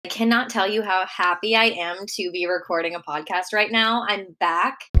cannot tell you how happy I am to be recording a podcast right now. I'm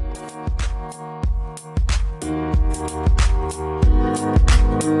back.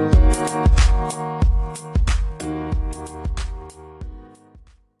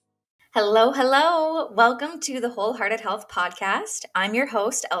 Hello, hello. Welcome to the Wholehearted Health Podcast. I'm your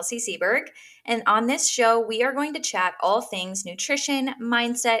host, Elsie Seberg. And on this show, we are going to chat all things nutrition,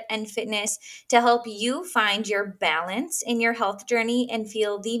 mindset, and fitness to help you find your balance in your health journey and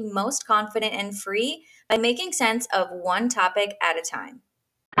feel the most confident and free by making sense of one topic at a time.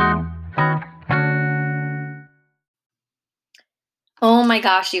 Oh my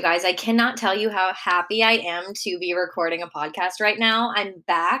gosh, you guys, I cannot tell you how happy I am to be recording a podcast right now. I'm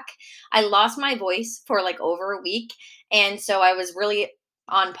back. I lost my voice for like over a week. And so I was really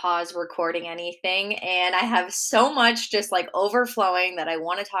on pause recording anything. And I have so much just like overflowing that I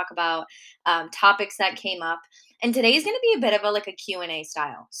want to talk about, topics that came up. And today's going to be a bit of a Q&A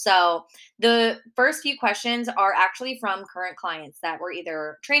style. So the first few questions are actually from current clients that were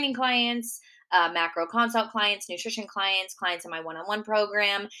either training clients, macro consult clients, nutrition clients, clients in my one-on-one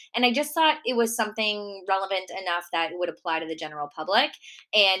program. And I just thought it was something relevant enough that it would apply to the general public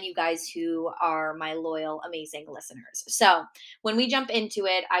and you guys who are my loyal, amazing listeners. So when we jump into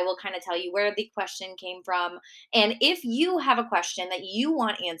it, I will kind of tell you where the question came from. And if you have a question that you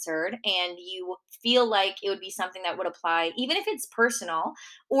want answered and you feel like it would be something that would apply, even if it's personal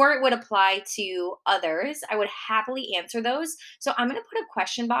or it would apply to others, I would happily answer those. So I'm going to put a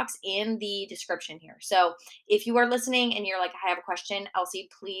question box in the description here. So if you are listening and you're like, I have a question, Elsie,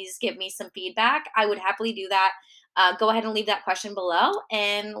 please give me some feedback. I would happily do that. Go ahead and leave that question below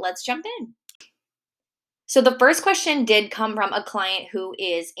and let's jump in. So the first question did come from a client who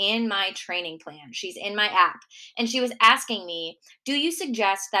is in my training plan. She's in my app and she was asking me, do you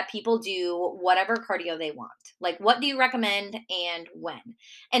suggest that people do whatever cardio they want? Like what do you recommend and when?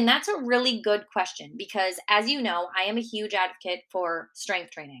 And that's a really good question because as you know, I am a huge advocate for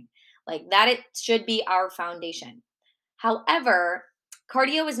strength training. Like that it should be our foundation. However,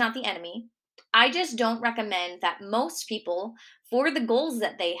 cardio is not the enemy. I just don't recommend that most people for the goals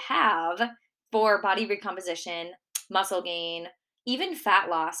that they have for body recomposition, muscle gain, even fat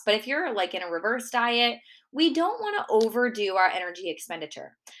loss. But if you're like in a reverse diet, we don't want to overdo our energy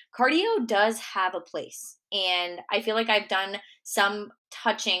expenditure. Cardio does have a place. And I feel like I've done some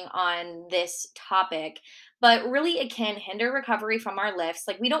touching on this topic, but really it can hinder recovery from our lifts.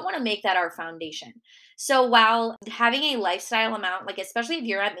 Like we don't want to make that our foundation. So while having a lifestyle amount, like especially if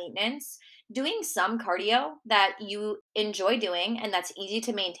you're at maintenance, doing some cardio that you enjoy doing and that's easy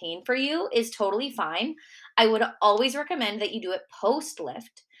to maintain for you is totally fine. I would always recommend that you do it post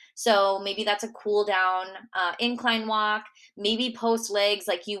lift. So maybe that's a cool down incline walk, maybe post legs,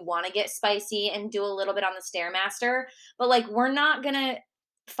 like you want to get spicy and do a little bit on the Stairmaster, but like we're not going to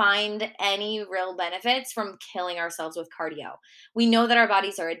find any real benefits from killing ourselves with cardio. We know that our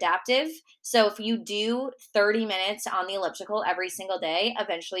bodies are adaptive. So if you do 30 minutes on the elliptical every single day,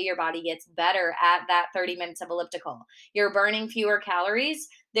 eventually your body gets better at that 30 minutes of elliptical. You're burning fewer calories.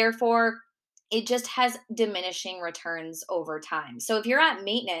 Therefore, it just has diminishing returns over time. So if you're at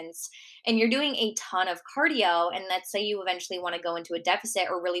maintenance and you're doing a ton of cardio, and let's say you eventually want to go into a deficit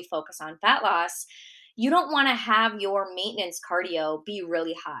or really focus on fat loss, you don't want to have your maintenance cardio be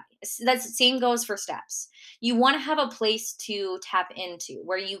really high. That's the same goes for steps. You want to have a place to tap into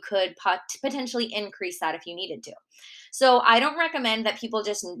where you could potentially increase that if you needed to. So I don't recommend that people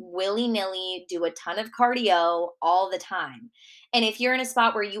just willy-nilly do a ton of cardio all the time. And if you're in a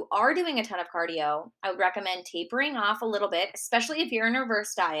spot where you are doing a ton of cardio, I would recommend tapering off a little bit, especially if you're in a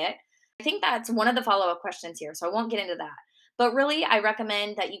reverse diet. I think that's one of the follow-up questions here, so I won't get into that. But really, I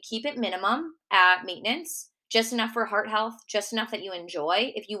recommend that you keep it minimum at maintenance, just enough for heart health, just enough that you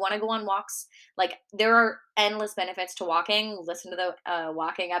enjoy. If you want to go on walks, like there are endless benefits to walking. Listen to the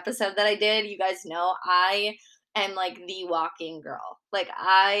walking episode that I did. You guys know I am like the walking girl. Like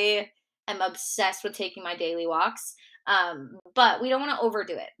I am obsessed with taking my daily walks. But we don't want to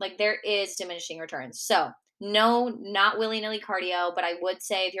overdo it. Like there is diminishing returns. So no, not willy-nilly cardio, but I would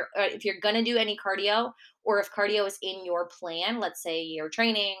say if you're gonna do any cardio, or if cardio is in your plan, let's say you're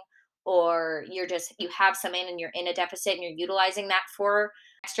training or you have some in and you're in a deficit and you're utilizing that for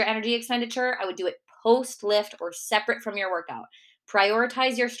extra energy expenditure, I would do it post lift or separate from your workout.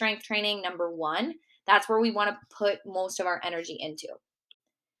 Prioritize your strength training, number one. That's where we want to put most of our energy into.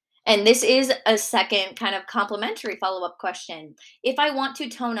 And this is a second kind of complementary follow-up question. If I want to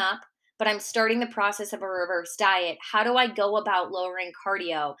tone up, but I'm starting the process of a reverse diet. How do I go about lowering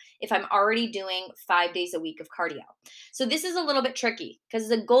cardio if I'm already doing 5 days a week of cardio? So this is a little bit tricky because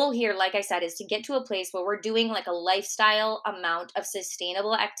the goal here, like I said, is to get to a place where we're doing like a lifestyle amount of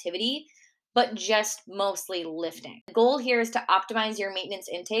sustainable activity, but just mostly lifting. The goal here is to optimize your maintenance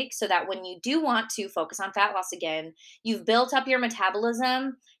intake so that when you do want to focus on fat loss again, you've built up your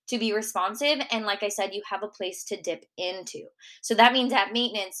metabolism to be responsive. And like I said, you have a place to dip into. So that means at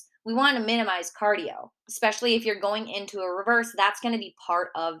maintenance, we want to minimize cardio, especially if you're going into a reverse. That's going to be part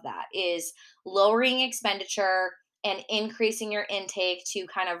of that is lowering expenditure and increasing your intake to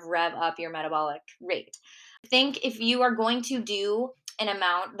kind of rev up your metabolic rate. I think if you are going to do an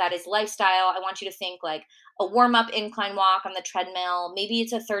amount that is lifestyle, I want you to think like a warm up incline walk on the treadmill. Maybe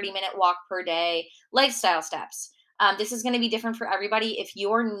it's a 30-minute walk per day, lifestyle steps. This is going to be different for everybody. If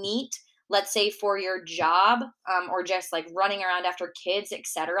your NEAT, let's say for your job or just like running around after kids,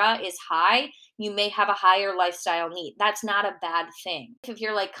 etc., is high, you may have a higher lifestyle NEAT. That's not a bad thing. If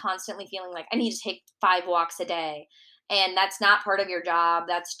you're like constantly feeling like I need to take 5 walks a day and that's not part of your job,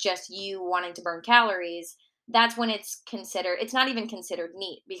 that's just you wanting to burn calories, that's when it's not even considered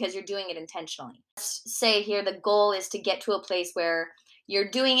NEAT because you're doing it intentionally. Let's say here the goal is to get to a place where you're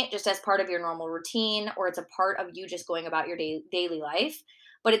doing it just as part of your normal routine or it's a part of you just going about your daily life,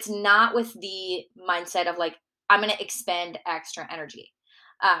 but it's not with the mindset of like, I'm going to expend extra energy.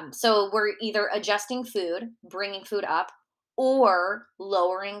 So we're either adjusting food, bringing food up, or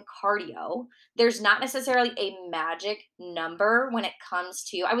lowering cardio. There's not necessarily a magic number when it comes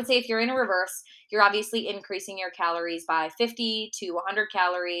to, I would say if you're in a reverse, you're obviously increasing your calories by 50 to 100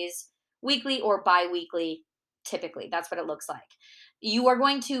 calories weekly or bi-weekly. Typically, that's what it looks like. You are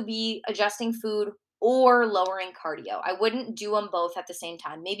going to be adjusting food or lowering cardio. I wouldn't do them both at the same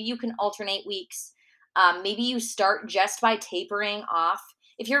time. Maybe you can alternate weeks. Maybe you start just by tapering off.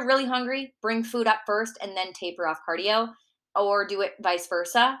 If you're really hungry, bring food up first and then taper off cardio, or do it vice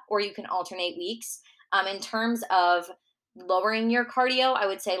versa, or you can alternate weeks. In terms of lowering your cardio, I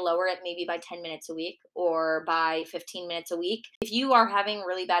would say lower it maybe by 10 minutes a week or by 15 minutes a week. If you are having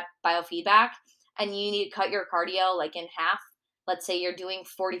really bad biofeedback and you need to cut your cardio like in half, let's say you're doing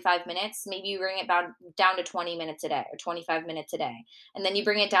 45 minutes, maybe you bring it down to 20 minutes a day or 25 minutes a day, and then you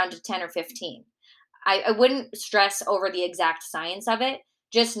bring it down to 10 or 15. I wouldn't stress over the exact science of it.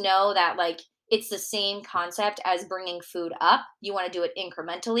 Just know that like it's the same concept as bringing food up. You want to do it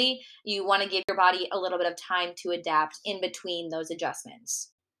incrementally. You want to give your body a little bit of time to adapt in between those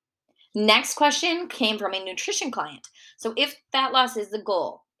adjustments. Next question came from a nutrition client. So if fat loss is the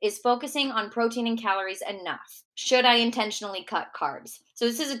goal, is focusing on protein and calories enough? Should I intentionally cut carbs? So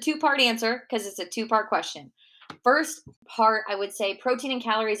this is a two-part answer because it's a two-part question. First part, I would say protein and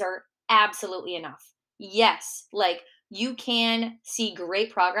calories are absolutely enough. Yes, like you can see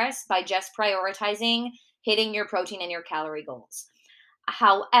great progress by just prioritizing hitting your protein and your calorie goals.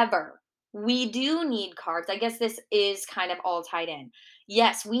 However, we do need carbs. I guess this is kind of all tied in.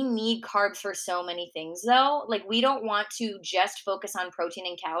 Yes, we need carbs for so many things, though. Like, we don't want to just focus on protein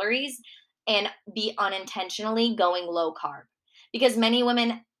and calories and be unintentionally going low carb. Because many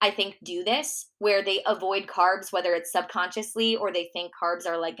women, I think, do this where they avoid carbs, whether it's subconsciously or they think carbs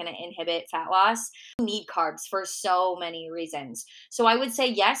are like going to inhibit fat loss. You need carbs for so many reasons. So I would say,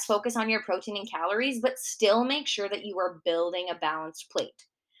 yes, focus on your protein and calories, but still make sure that you are building a balanced plate.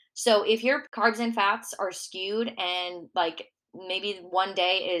 So if your carbs and fats are skewed and like maybe one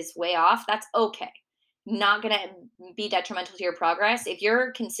day is way off, that's okay. Not going to be detrimental to your progress. If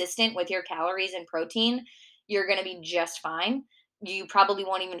you're consistent with your calories and protein, you're going to be just fine. You probably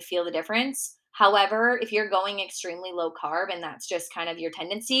won't even feel the difference. However, if you're going extremely low carb and that's just kind of your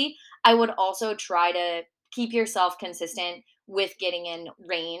tendency, I would also try to keep yourself consistent with getting in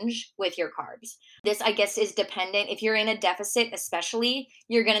range with your carbs. This, I guess, is dependent. If you're in a deficit, especially,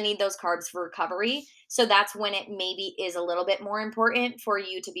 you're going to need those carbs for recovery. So that's when it maybe is a little bit more important for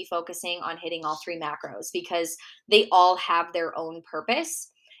you to be focusing on hitting all 3 macros because they all have their own purpose.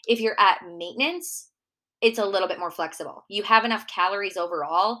 If you're at maintenance, it's a little bit more flexible. You have enough calories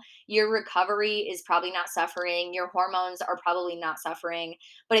overall. Your recovery is probably not suffering. Your hormones are probably not suffering.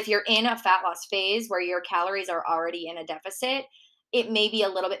 But if you're in a fat loss phase where your calories are already in a deficit, it may be a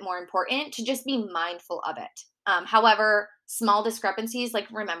little bit more important to just be mindful of it. However, small discrepancies, like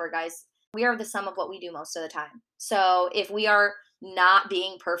remember, guys, we are the sum of what we do most of the time. So if we are not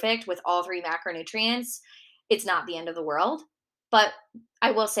being perfect with all 3 macronutrients, it's not the end of the world. But I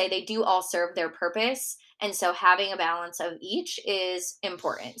will say they do all serve their purpose. And so having a balance of each is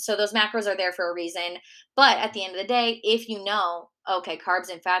important. So those macros are there for a reason. But at the end of the day, if you know, okay, carbs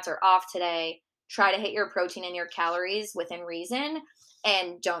and fats are off today, try to hit your protein and your calories within reason.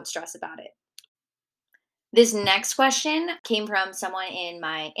 and don't stress about it. This next question came from someone in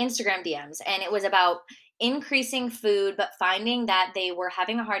my Instagram DMs, and it was about increasing food, but finding that they were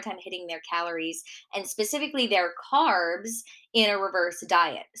having a hard time hitting their calories and specifically their carbs in a reverse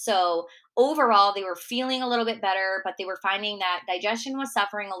diet. So, overall, they were feeling a little bit better, but they were finding that digestion was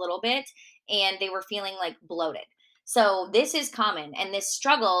suffering a little bit and they were feeling like bloated. So, this is common, and this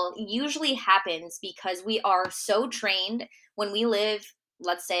struggle usually happens because we are so trained when we live,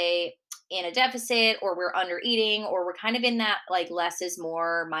 let's say, in a deficit, or we're under eating, or we're kind of in that like less is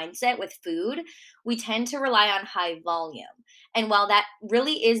more mindset with food. We tend to rely on high volume. And while that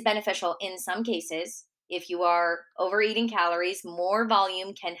really is beneficial in some cases, if you are overeating calories, more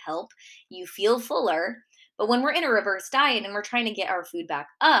volume can help you feel fuller. But when we're in a reverse diet and we're trying to get our food back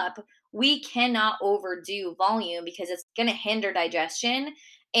up, we cannot overdo volume because it's going to hinder digestion,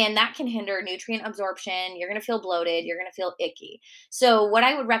 and that can hinder nutrient absorption. You're going to feel bloated, you're going to feel icky. So, what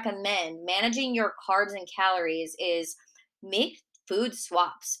I would recommend managing your carbs and calories is make food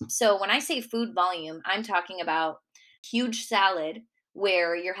swaps. So, when I say food volume, I'm talking about huge salad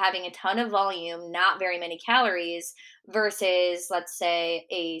where you're having a ton of volume, not very many calories, versus, let's say,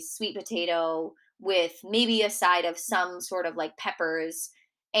 a sweet potato with maybe a side of some sort of like peppers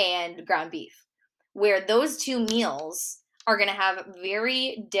and ground beef, where those two meals are going to have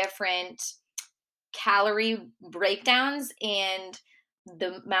very different calorie breakdowns and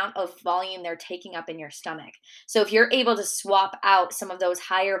the amount of volume they're taking up in your stomach. So if you're able to swap out some of those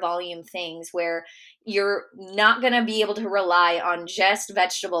higher volume things where you're not going to be able to rely on just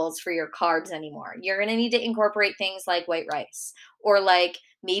vegetables for your carbs anymore. You're going to need to incorporate things like white rice, or like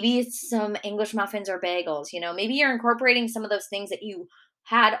maybe it's some English muffins or bagels, maybe you're incorporating some of those things that you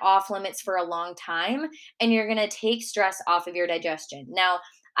had off limits for a long time, and you're going to take stress off of your digestion. Now,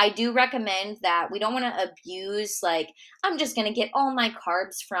 I do recommend that we don't want to abuse, like, I'm just going to get all my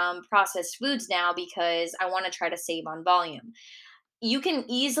carbs from processed foods now because I want to try to save on volume. You can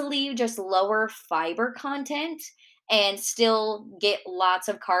easily just lower fiber content and still get lots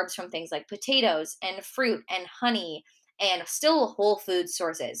of carbs from things like potatoes and fruit and honey and still whole food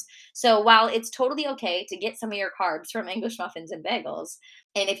sources. So while it's totally okay to get some of your carbs from English muffins and bagels,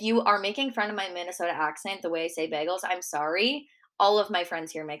 and if you are making fun of my Minnesota accent the way I say bagels, I'm sorry. All of my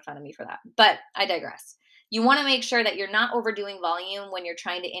friends here make fun of me for that. But I digress. You want to make sure that you're not overdoing volume when you're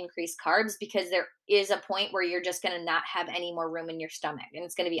trying to increase carbs, because there is a point where you're just going to not have any more room in your stomach and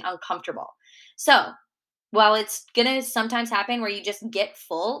it's going to be uncomfortable. So, while it's going to sometimes happen where you just get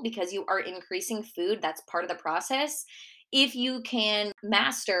full because you are increasing food, that's part of the process. If you can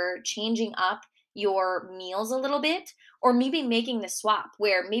master changing up your meals a little bit, or maybe making the swap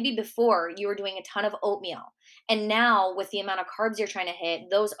where maybe before you were doing a ton of oatmeal, and now with the amount of carbs you're trying to hit,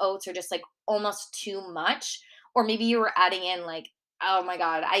 those oats are just like almost too much. Or maybe you were adding in like, oh my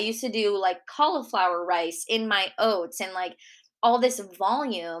God, I used to do like cauliflower rice in my oats and like all this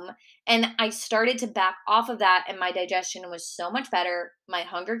volume, and I started to back off of that, and my digestion was so much better. My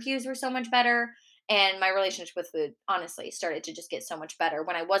hunger cues were so much better. And my relationship with food, honestly, started to just get so much better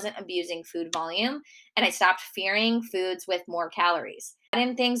when I wasn't abusing food volume and I stopped fearing foods with more calories. Add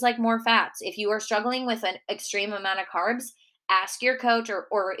in things like more fats. If you are struggling with an extreme amount of carbs, ask your coach,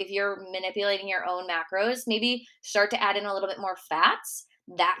 or if you're manipulating your own macros, maybe start to add in a little bit more fats.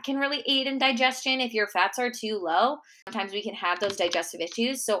 That can really aid in digestion if your fats are too low. Sometimes we can have those digestive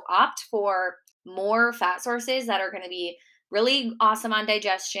issues. So opt for more fat sources that are going to be really awesome on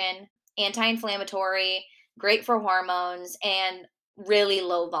digestion, anti-inflammatory, great for hormones, and really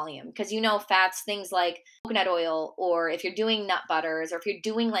low volume. Because fats, things like coconut oil, or if you're doing nut butters, or if you're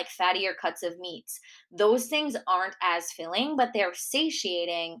doing like fattier cuts of meats, those things aren't as filling, but they're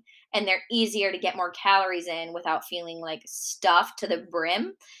satiating and they're easier to get more calories in without feeling like stuffed to the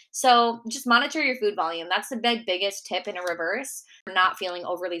brim. So just monitor your food volume. That's the biggest tip in a reverse for not feeling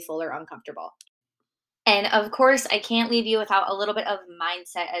overly full or uncomfortable. And of course, I can't leave you without a little bit of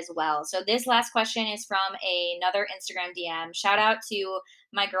mindset as well. So, this last question is from another Instagram DM. Shout out to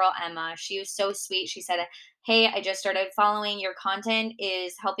my girl, Emma. She was so sweet. She said, "Hey, I just started following your content,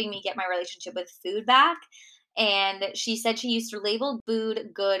 is helping me get my relationship with food back." And she said she used to label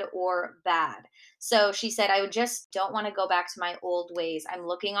food good or bad. So she said, "I just don't want to go back to my old ways. I'm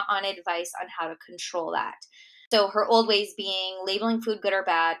looking on advice on how to control that." So her old ways being labeling food good or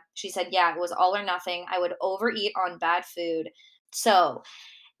bad. She said, yeah, it was all or nothing. I would overeat on bad food. So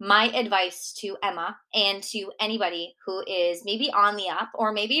my advice to Emma and to anybody who is maybe on the up,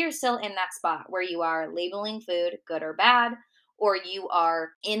 or maybe you're still in that spot where you are labeling food good or bad, or you are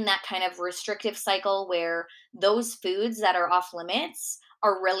in that kind of restrictive cycle where those foods that are off limits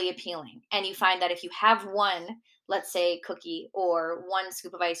are really appealing. And you find that if you have one, let's say cookie or one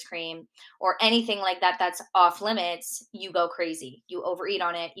scoop of ice cream or anything like that that's off limits, you go crazy. You overeat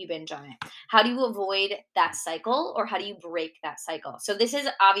on it, you binge on it. How do you avoid that cycle, or how do you break that cycle? So this is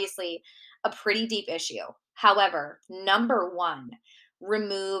obviously a pretty deep issue. However, number one,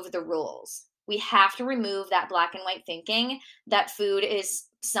 remove the rules. We have to remove that black and white thinking that food is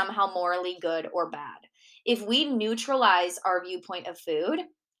somehow morally good or bad. If we neutralize our viewpoint of food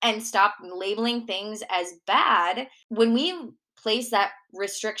and stop labeling things as bad, when we place that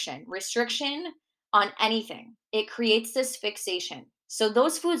restriction on anything, it creates this fixation. So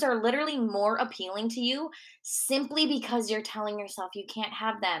those foods are literally more appealing to you simply because you're telling yourself you can't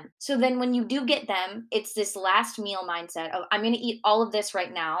have them. So then when you do get them, it's this last meal mindset of, I'm going to eat all of this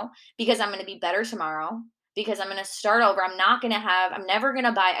right now because I'm going to be better tomorrow, because I'm going to start over. I'm never going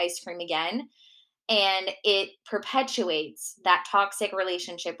to buy ice cream again. And it perpetuates that toxic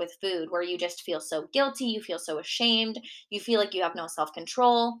relationship with food where you just feel so guilty, you feel so ashamed, you feel like you have no self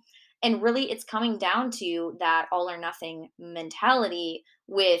control. And really, it's coming down to that all or nothing mentality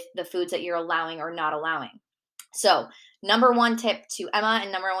with the foods that you're allowing or not allowing. So, number one tip to Emma,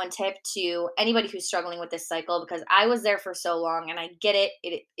 and number one tip to anybody who's struggling with this cycle, because I was there for so long and I get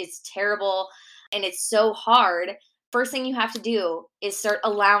it. It's terrible and it's so hard. First thing you have to do is start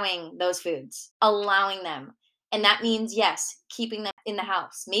allowing those foods, allowing them. And that means, yes, keeping them in the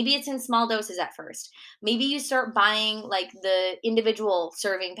house. Maybe it's in small doses at first. Maybe you start buying like the individual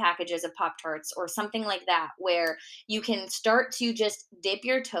serving packages of Pop Tarts or something like that, where you can start to just dip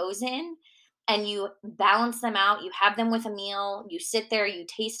your toes in and you balance them out. You have them with a meal, you sit there, you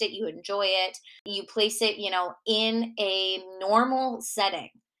taste it, you enjoy it, you place it, in a normal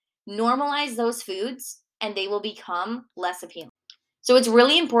setting. Normalize those foods and they will become less appealing. So it's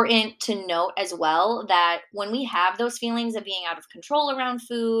really important to note as well that when we have those feelings of being out of control around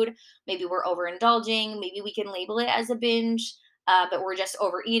food, maybe we're overindulging, maybe we can label it as a binge, but we're just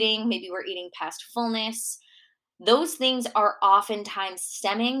overeating, maybe we're eating past fullness. Those things are oftentimes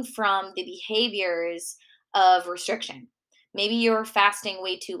stemming from the behaviors of restriction. Maybe you're fasting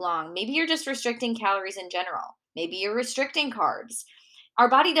way too long. Maybe you're just restricting calories in general. Maybe you're restricting carbs. Our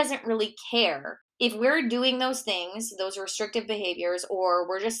body doesn't really care if we're doing those things, those restrictive behaviors, or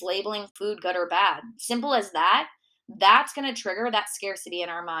we're just labeling food good or bad. Simple as that. That's going to trigger that scarcity in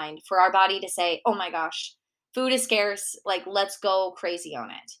our mind for our body to say, oh my gosh, food is scarce. Like, let's go crazy on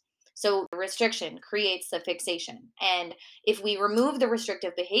it. So restriction creates the fixation. And if we remove the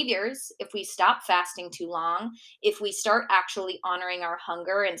restrictive behaviors, if we stop fasting too long, if we start actually honoring our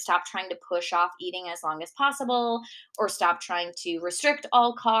hunger and stop trying to push off eating as long as possible, or stop trying to restrict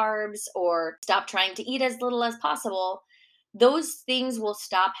all carbs, or stop trying to eat as little as possible, those things will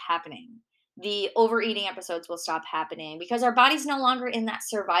stop happening. The overeating episodes will stop happening because our body's no longer in that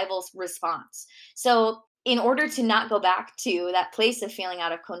survival response. So in order to not go back to that place of feeling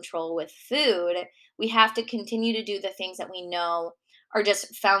out of control with food, we have to continue to do the things that we know are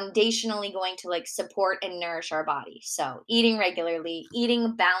just foundationally going to like support and nourish our body. So eating regularly,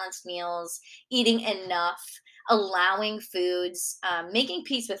 eating balanced meals, eating enough, allowing foods, making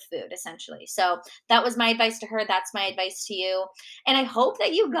peace with food, essentially. So that was my advice to her. That's my advice to you. And I hope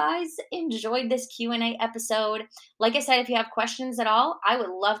that you guys enjoyed this Q&A episode. Like I said, if you have questions at all, I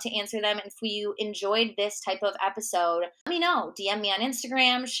would love to answer them. And if you enjoyed this type of episode, let me know. DM me on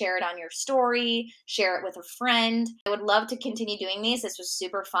Instagram, share it on your story, share it with a friend. I would love to continue doing these. This was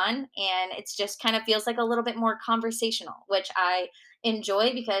super fun. And it's just kind of feels like a little bit more conversational, which I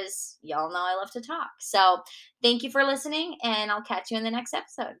enjoy because y'all know I love to talk. So thank you for listening, and I'll catch you in the next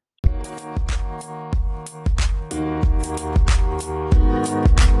episode.